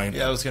define.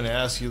 Yeah, I was going to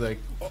ask you, like,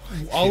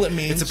 all it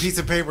means. It's a piece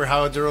of paper.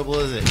 How durable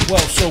is it? Well,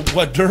 so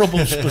what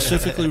durable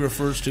specifically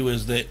refers to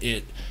is that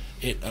it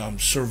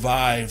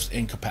survives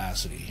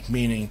incapacity,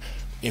 meaning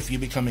if you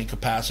become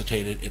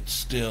incapacitated, it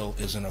still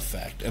is in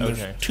effect. And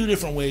there's 2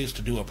 different ways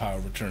to do a power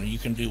of attorney. You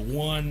can do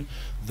one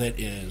that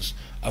is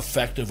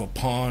effective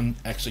upon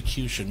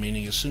execution,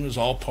 meaning as soon as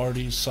all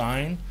parties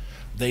sign,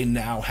 they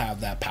now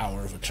have that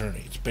power of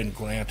attorney. It's been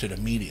granted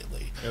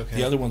immediately. Okay.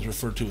 The other one's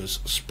referred to as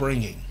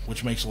springing,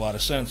 which makes a lot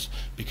of sense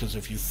because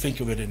if you think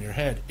of it in your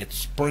head, it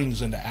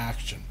springs into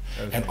action.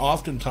 Okay. And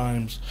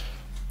oftentimes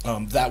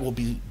that will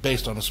be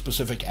based on a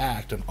specific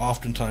act, and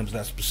oftentimes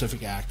that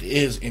specific act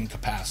is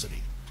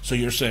incapacity. So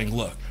you're saying,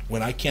 look,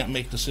 when I can't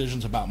make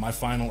decisions about my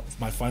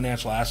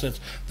financial assets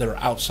that are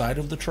outside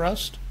of the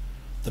trust,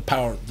 the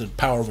power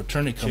of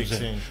attorney comes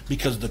in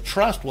because the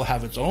trust will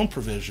have its own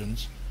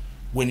provisions.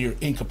 When you're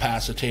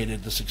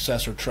incapacitated, the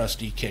successor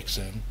trustee kicks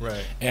in.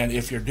 Right. And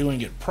if you're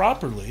doing it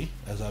properly,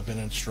 as I've been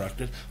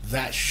instructed,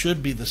 that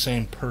should be the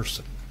same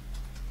person.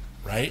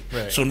 Right?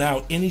 So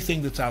now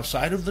anything that's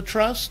outside of the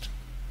trust,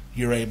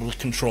 you're able to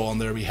control on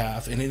their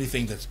behalf, and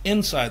anything that's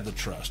inside the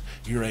trust,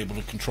 you're able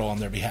to control on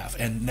their behalf.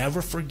 And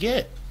never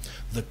forget,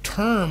 the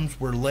terms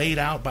were laid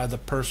out by the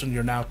person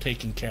you're now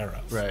taking care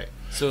of. Right.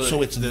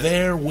 So it's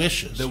their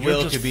wishes. The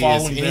will could be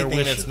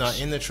anything that's not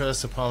in the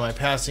trust upon my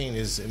passing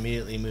is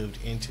immediately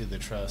moved into the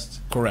trust.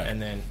 Correct. And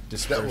then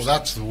dispersed. Well,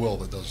 that's the will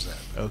that does that.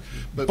 Okay.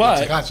 But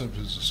the concept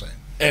is the same.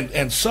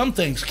 And some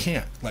things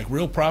can't. Like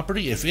real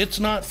property, if it's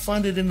not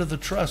funded into the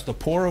trust, the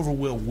pour over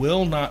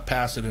will not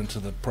pass it into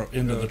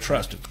the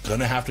trust. It's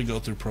going to have to go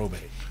through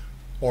probate.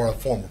 Or a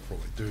form of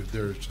probate.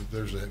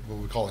 There's what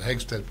we call a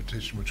Hegstead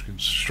petition, which can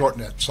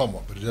shorten that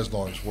somewhat, but it doesn't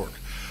always work.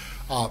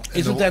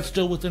 Isn't that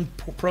still within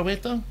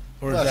probate, though?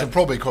 Or it's a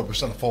probate court, but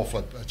it's not a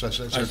full-fledged.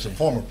 It's a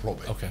form of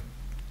probate. Okay.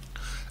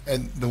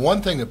 And the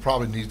one thing that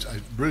probably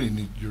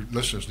your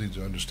listeners need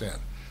to understand,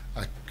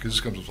 because this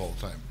comes up all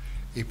the time,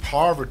 a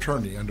power of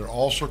attorney under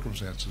all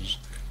circumstances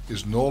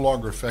is no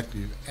longer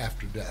effective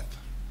after death.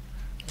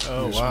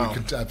 Oh, wow.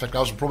 In fact, I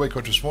was in probate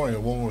court this morning. A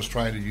woman was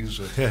trying to use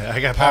a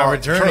I got power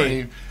of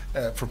attorney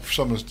for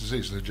someone's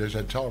disease. The judge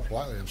had to tell her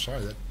politely, "I'm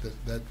sorry,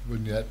 that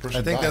when that person."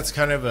 I think died, that's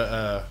kind of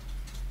a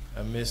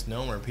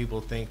misnomer.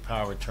 People think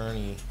power of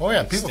attorney. Oh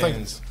yeah, people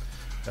think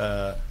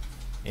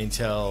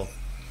until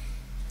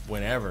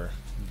whenever.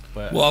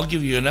 But well, I'll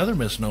give you another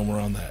misnomer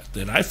on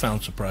that I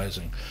found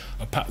surprising.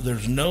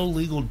 There's no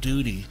legal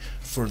duty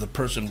for the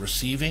person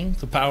receiving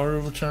the power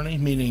of attorney,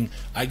 meaning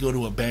I go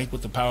to a bank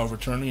with the power of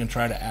attorney and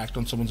try to act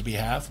on someone's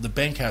behalf. The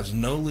bank has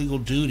no legal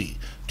duty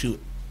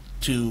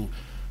to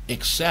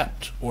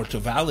accept or to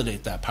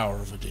validate that power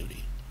of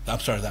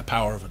that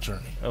power of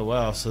attorney. Oh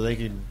wow! So they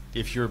could,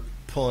 if you're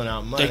pulling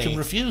out money, they can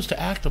refuse to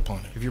act upon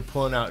it. If you're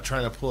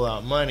trying to pull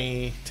out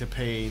money to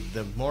pay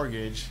the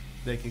mortgage,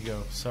 they could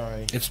go,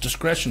 sorry. It's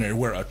discretionary,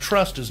 where a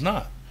trust is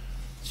not.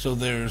 So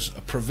there's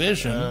a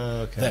provision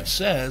that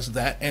says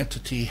that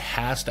entity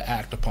has to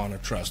act upon a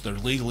trust. They're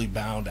legally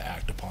bound to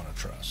act upon a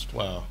trust.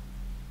 Wow.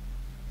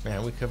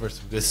 Man, we covered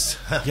some good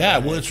stuff. Yeah,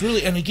 well, it's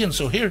really, and again,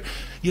 so here,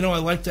 I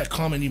like that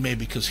comment you made,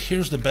 because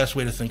here's the best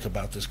way to think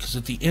about this, because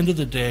at the end of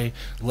the day,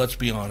 let's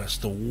be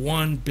honest, the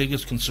one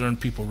biggest concern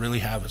people really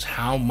have is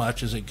how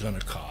much is it going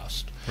to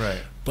cost? Right.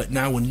 But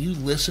now when you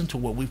listen to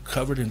what we've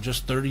covered in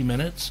just 30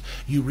 minutes,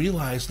 you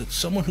realize that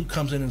someone who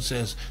comes in and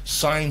says,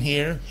 sign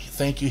here,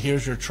 thank you,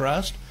 here's your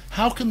trust,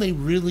 how can they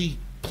really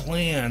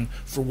plan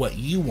for what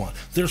you want?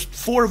 There's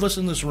 4 of us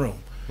in this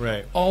room.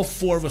 Right. All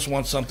 4 of us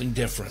want something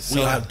different. So,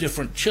 we have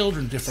different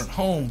children, different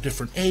home,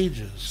 different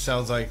ages.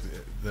 Sounds like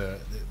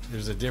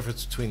there's a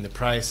difference between the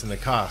price and the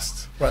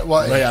cost. Right.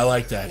 Well, right, I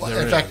like that. Well,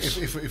 in fact,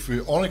 if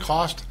we only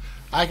cost,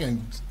 I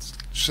can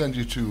send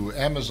you to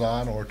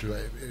Amazon or to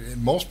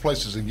in most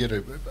places and get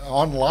an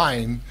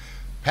online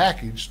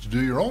package to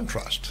do your own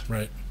trust.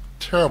 Right.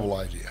 Terrible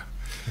idea.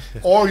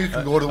 Or you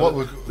can go to what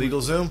we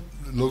LegalZoom.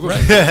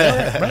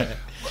 Right.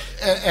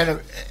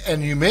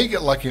 And you may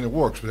get lucky and it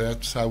works,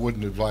 but I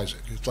wouldn't advise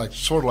it. It's like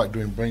sort of like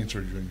doing brain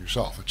surgery on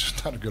yourself. It's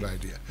just not a good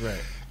idea. Right.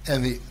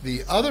 And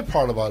the other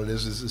part about it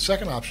is the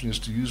second option is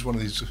to use one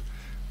of these.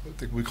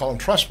 We call them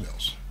trust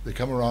mills. They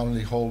come around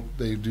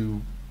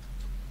and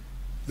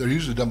they're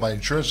usually done by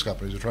insurance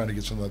companies. They're trying to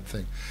get some other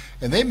thing,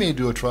 and they may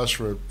do a trust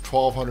for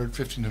 $1,200,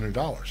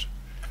 $1,500,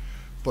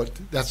 but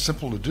that's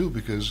simple to do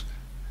because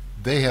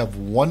they have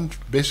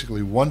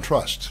basically one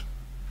trust,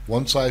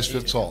 one size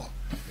fits all.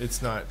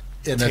 It's not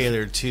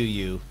tailored to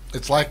you.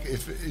 It's like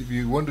if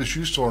you went to a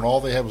shoe store and all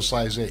they have was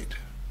size 8.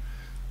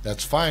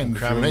 That's fine.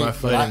 Cramming my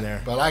foot in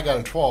there. But I got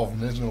a 12,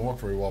 and it isn't going to work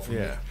very well for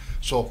me.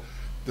 So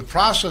the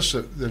process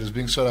that is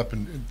being set up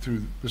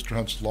through Mr.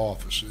 Hunt's law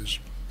office is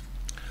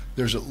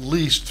there's at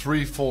least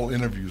 3 full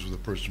interviews with a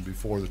person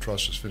before the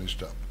trust is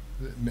finished up,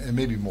 and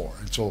maybe more.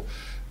 And so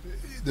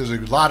there's a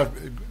lot of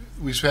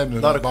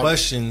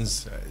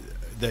questions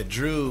that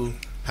Drew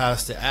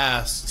has to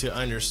ask to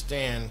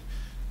understand.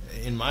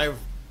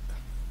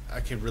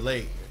 I can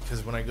relate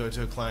because when I go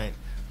to a client,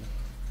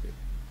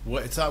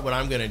 it's not what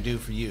I'm going to do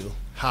for you,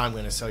 how I'm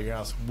going to sell your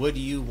house. What do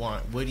you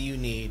want? What do you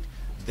need?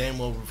 Then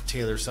we'll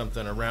tailor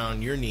something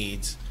around your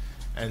needs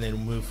and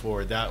then move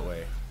forward that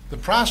way. The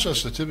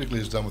process that typically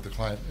is done with the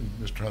client in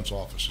Mr. Hunt's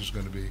office is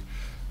going to be,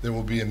 there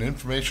will be an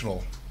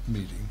informational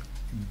meeting,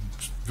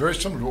 very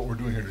similar to what we're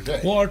doing here today.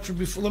 Well, Archer,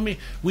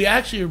 we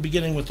actually are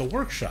beginning with the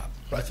workshop.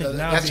 Right.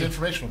 That's the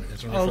informational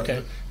meeting.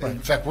 Okay. Right. In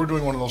fact, we're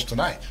doing one of those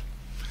tonight.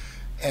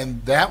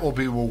 And that will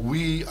be where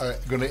we are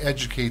going to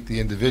educate the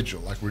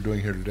individual, like we're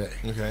doing here today.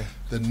 Okay.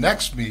 The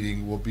next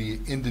meeting will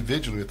be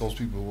individually with those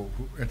people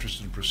who are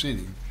interested in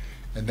proceeding,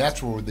 and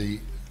that's where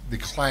the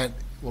client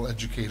will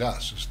educate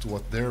us as to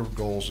what their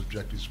goals,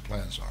 objectives, and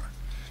plans are.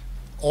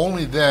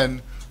 Only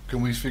then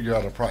can we figure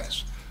out a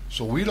price.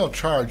 So we don't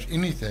charge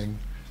anything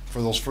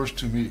for those first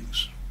 2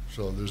 meetings.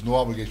 So there's no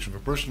obligation. If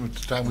a person at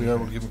the time we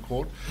ever give them a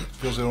quote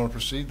feels they don't want to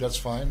proceed, that's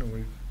fine,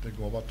 and they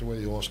go about their way.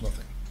 They owe us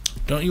nothing.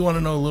 Don't you want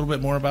to know a little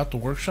bit more about the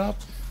workshop?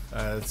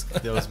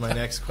 That was my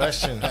next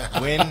question.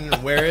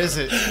 Where is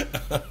it?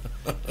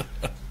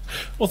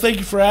 Well, thank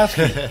you for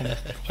asking. I'm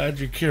glad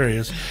you're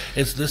curious.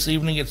 It's this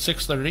evening at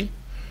 6:30.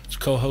 It's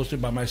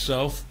co-hosted by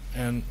myself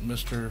and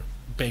Mr.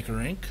 Baker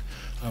Inc.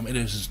 It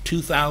is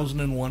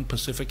 2001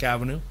 Pacific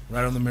Avenue,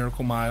 right on the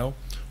Miracle Mile.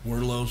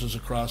 Werlo's is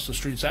across the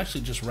street. It's actually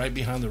just right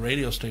behind the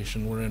radio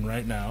station we're in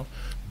right now,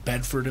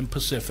 Bedford and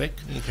Pacific.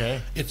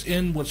 Okay. It's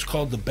in what's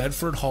called the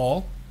Bedford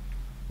Hall,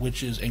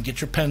 which is, and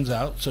get your pens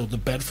out, so the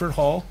Bedford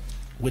Hall,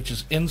 which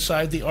is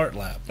inside the Art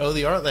Lab. Oh,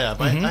 the Art Lab.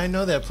 Mm-hmm. I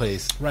know that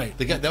place. Right.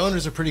 The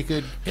owner's a pretty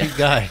good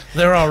guy.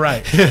 They're all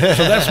right. So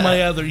that's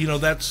my other,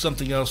 that's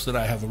something else that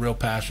I have a real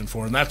passion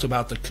for, and that's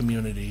about the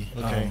community.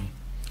 Okay.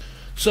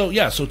 So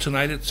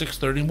tonight at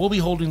 6:30, we'll be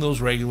holding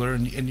those regular,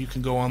 and you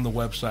can go on the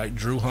website,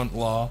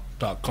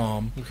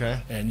 drewhuntlaw.com,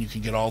 okay, and you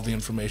can get all the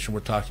information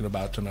we're talking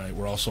about tonight.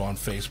 We're also on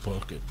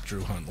Facebook at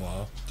Drew Hunt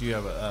Law. Do you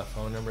have a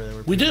phone number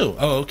that we do?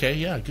 Oh, okay,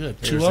 yeah, good.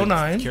 Here's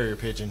 209 carrier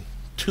pigeon.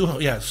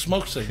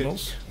 Smoke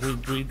signals.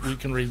 we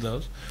can read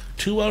those.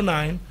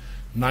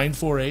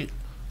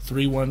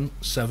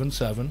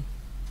 209-948-3177.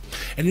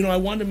 And I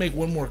wanted to make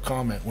one more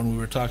comment when we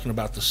were talking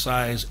about the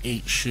size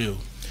 8 shoe.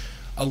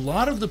 A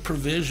lot of the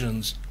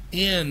provisions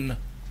in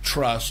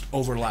trust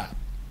overlap.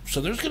 So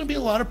there's going to be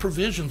a lot of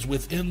provisions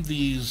within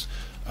these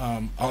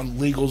on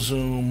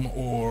LegalZoom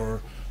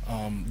or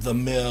the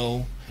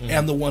mill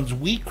and the ones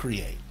we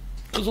create.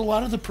 Because a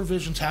lot of the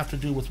provisions have to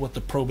do with what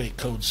the probate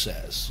code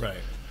says. Right.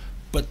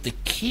 But the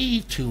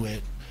key to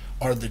it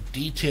are the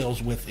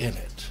details within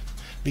it.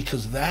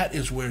 Because that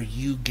is where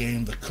you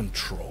gain the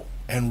control.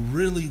 And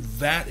really,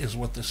 that is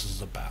what this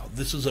is about.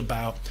 This is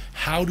about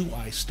how do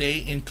I stay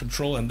in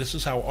control, and this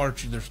is how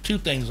Archie, there's 2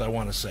 things I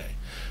want to say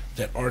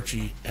that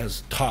Archie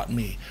has taught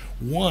me.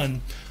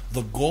 One,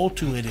 the goal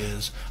to it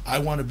is I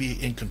want to be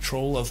in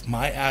control of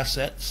my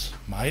assets,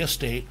 my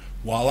estate,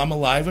 while I'm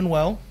alive and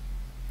well.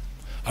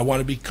 I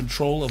want to be in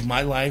control of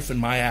my life and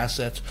my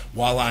assets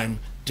while I'm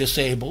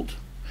disabled.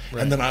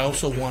 Right. And then I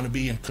also want to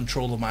be in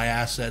control of my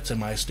assets and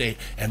my estate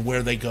and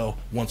where they go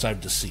once I'm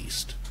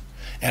deceased.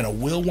 And a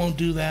will won't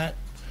do that.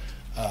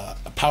 A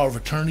power of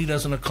attorney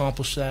doesn't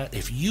accomplish that.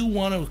 If you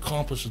want to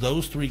accomplish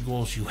those 3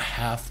 goals, you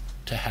have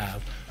to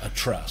have a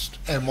trust.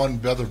 And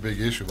one other big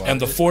issue about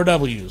and it. the 4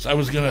 W's. I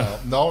was going to...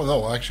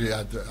 No, actually,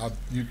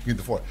 you can get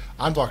the 4.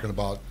 I'm talking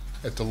about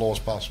at the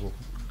lowest possible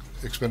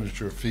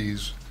expenditure of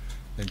fees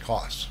and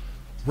costs.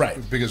 Right.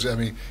 Because, I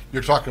mean,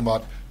 you're talking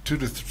about $2,000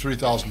 to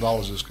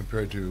 $3,000 as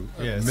compared to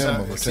a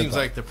minimum of $10,000. It seems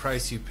like the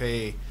price you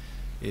pay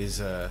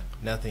is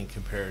nothing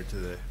compared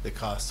to the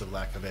cost of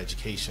lack of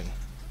education.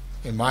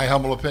 In my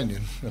humble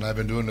opinion, and I've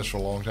been doing this for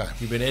a long time.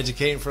 You've been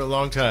educating for a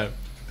long time.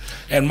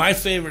 And my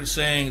favorite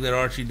saying that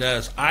Archie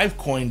does, I've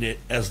coined it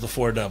as the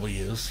 4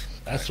 W's.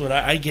 That's what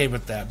I gave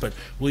it that. But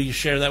will you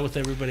share that with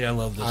everybody? I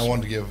love this. I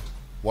want to give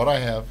what I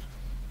have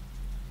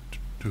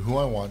to who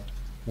I want,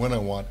 when I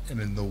want, and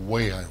in the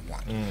way I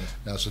want.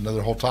 Now, it's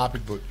another whole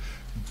topic, but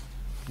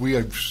we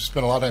have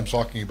spent a lot of time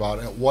talking about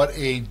at what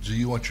age do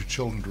you want your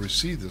children to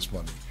receive this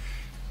money.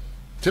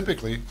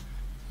 Typically,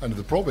 under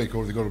the probate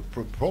court, they go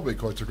to probate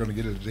courts, they're going to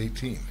get it at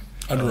 18.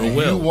 Under a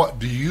will.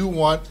 Do you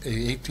want a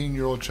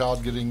 18-year-old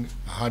child getting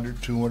 $100,000,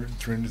 $200,000,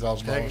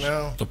 $300,000? Heck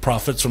no. The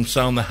profits from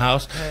selling the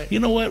house. You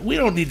know what? We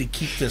don't need to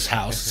keep this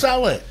house.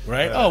 Sell it,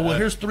 right?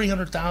 Here's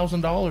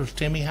 $300,000.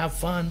 Timmy, have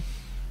fun.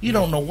 You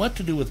don't know what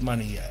to do with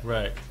money yet.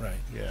 Right. Right.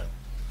 Yeah.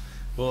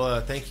 Well,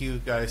 thank you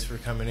guys for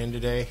coming in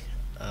today.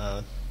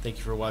 Thank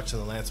you for watching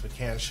the Lance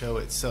McHan Show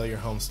at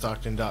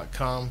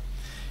sellyourhomestockton.com.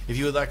 If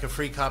you would like a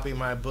free copy of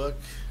my book,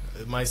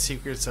 My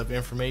Secrets of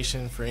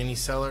Information for Any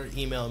Seller,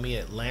 email me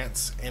at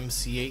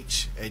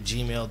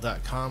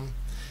lancemch@gmail.com.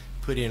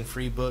 Put in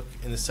free book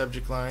in the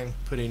subject line,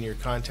 put in your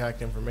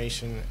contact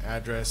information,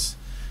 address,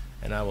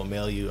 and I will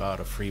mail you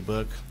out a free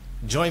book.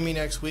 Join me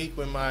next week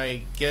when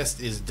my guest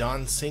is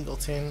Don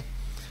Singleton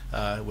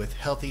with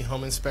Healthy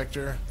Home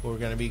Inspector. We're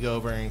going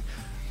to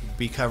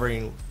be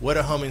covering what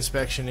a home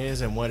inspection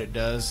is and what it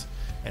does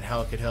and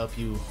how it could help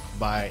you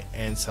buy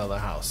and sell a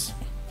house.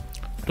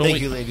 Thank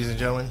you, ladies and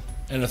gentlemen.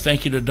 And a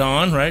thank you to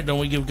Don, right? Don't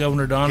we give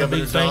Governor Don a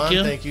big thank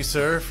you? Thank you,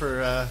 sir,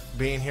 for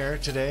being here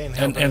today.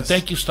 And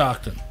thank you,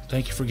 Stockton.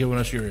 Thank you for giving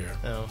us your ear.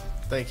 Oh,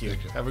 thank you.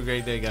 Have a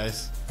great day,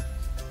 guys.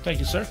 Thank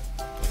you, sir.